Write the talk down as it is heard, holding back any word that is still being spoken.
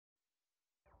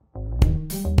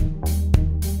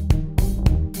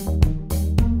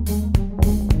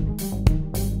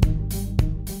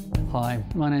Hi,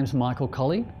 my name's Michael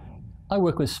Collie. I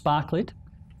work with Sparklit.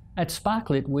 At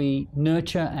Sparklit, we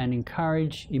nurture and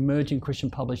encourage emerging Christian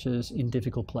publishers in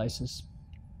difficult places.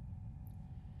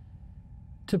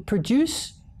 To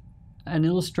produce an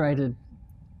illustrated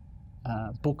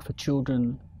book for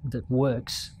children that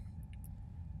works,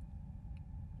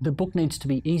 the book needs to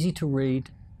be easy to read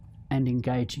and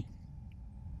engaging.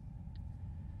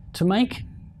 To make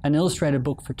an illustrated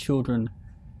book for children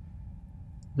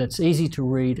that's easy to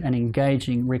read and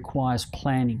engaging requires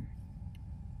planning.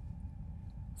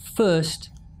 First,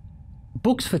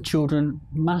 books for children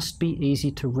must be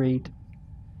easy to read.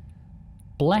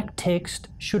 Black text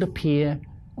should appear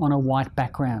on a white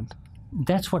background.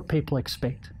 That's what people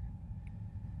expect.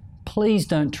 Please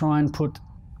don't try and put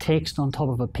text on top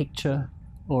of a picture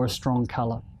or a strong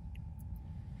colour.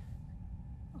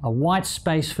 A white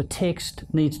space for text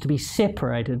needs to be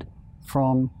separated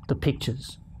from the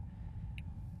pictures.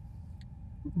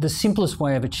 The simplest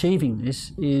way of achieving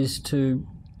this is to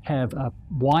have a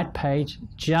white page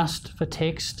just for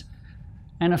text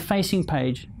and a facing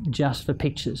page just for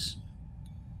pictures.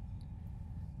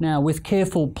 Now, with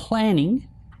careful planning,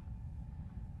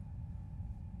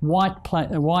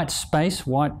 white space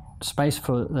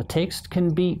for the text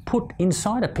can be put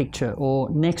inside a picture or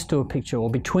next to a picture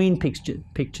or between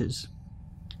pictures.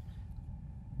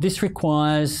 This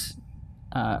requires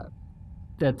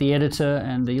that the editor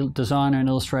and the designer and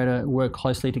illustrator work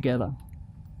closely together.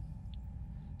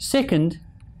 Second,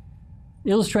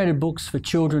 illustrated books for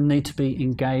children need to be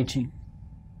engaging.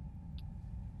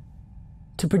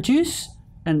 To produce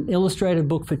an illustrated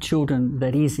book for children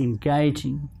that is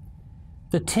engaging,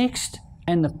 the text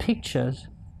and the pictures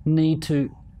need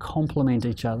to complement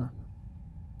each other.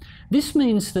 This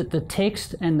means that the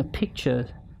text and the picture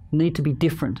need to be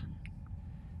different.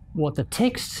 What the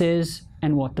text says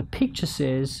and what the picture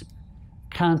says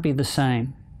can't be the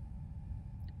same.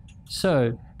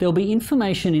 So there'll be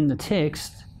information in the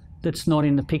text that's not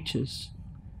in the pictures,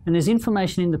 and there's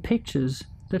information in the pictures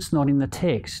that's not in the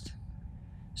text.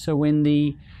 So when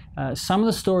some of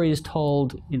the story is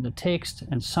told in the text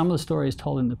and some of the story is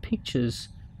told in the pictures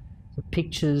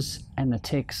and the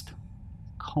text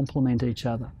complement each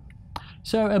other.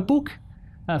 So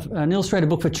an illustrated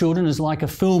book for children is like a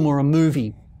film or a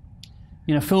movie.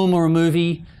 In a film or a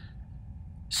movie,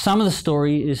 some of the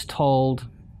story is told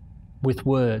with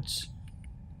words,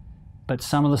 but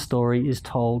some of the story is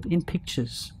told in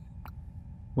pictures.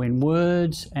 When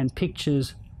words and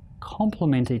pictures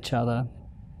complement each other,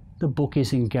 the book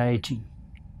is engaging.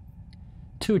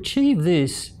 To achieve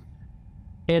this,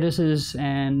 editors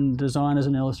and designers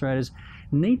and illustrators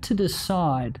need to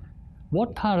decide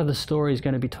what part of the story is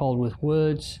going to be told with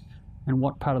words and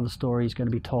what part of the story is going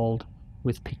to be told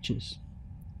with pictures.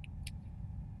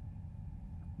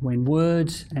 When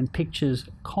words and pictures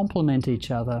complement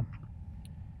each other,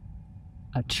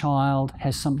 a child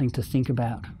has something to think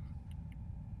about.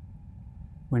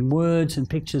 When words and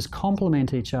pictures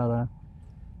complement each other,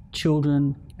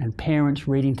 children and parents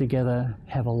reading together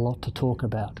have a lot to talk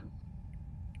about.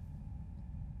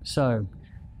 So,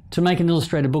 to make an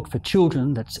illustrated book for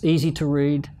children that's easy to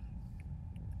read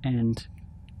and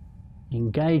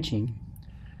engaging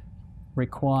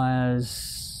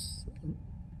requires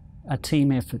a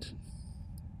team effort.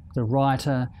 The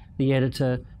writer, the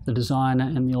editor, the designer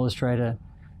and the illustrator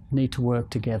need to work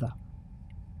together.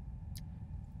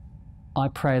 I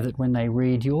pray that when they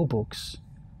read your books,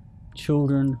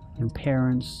 children and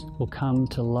parents will come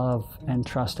to love and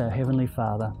trust our Heavenly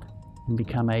Father and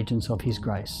become agents of His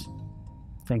grace.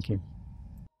 Thank you.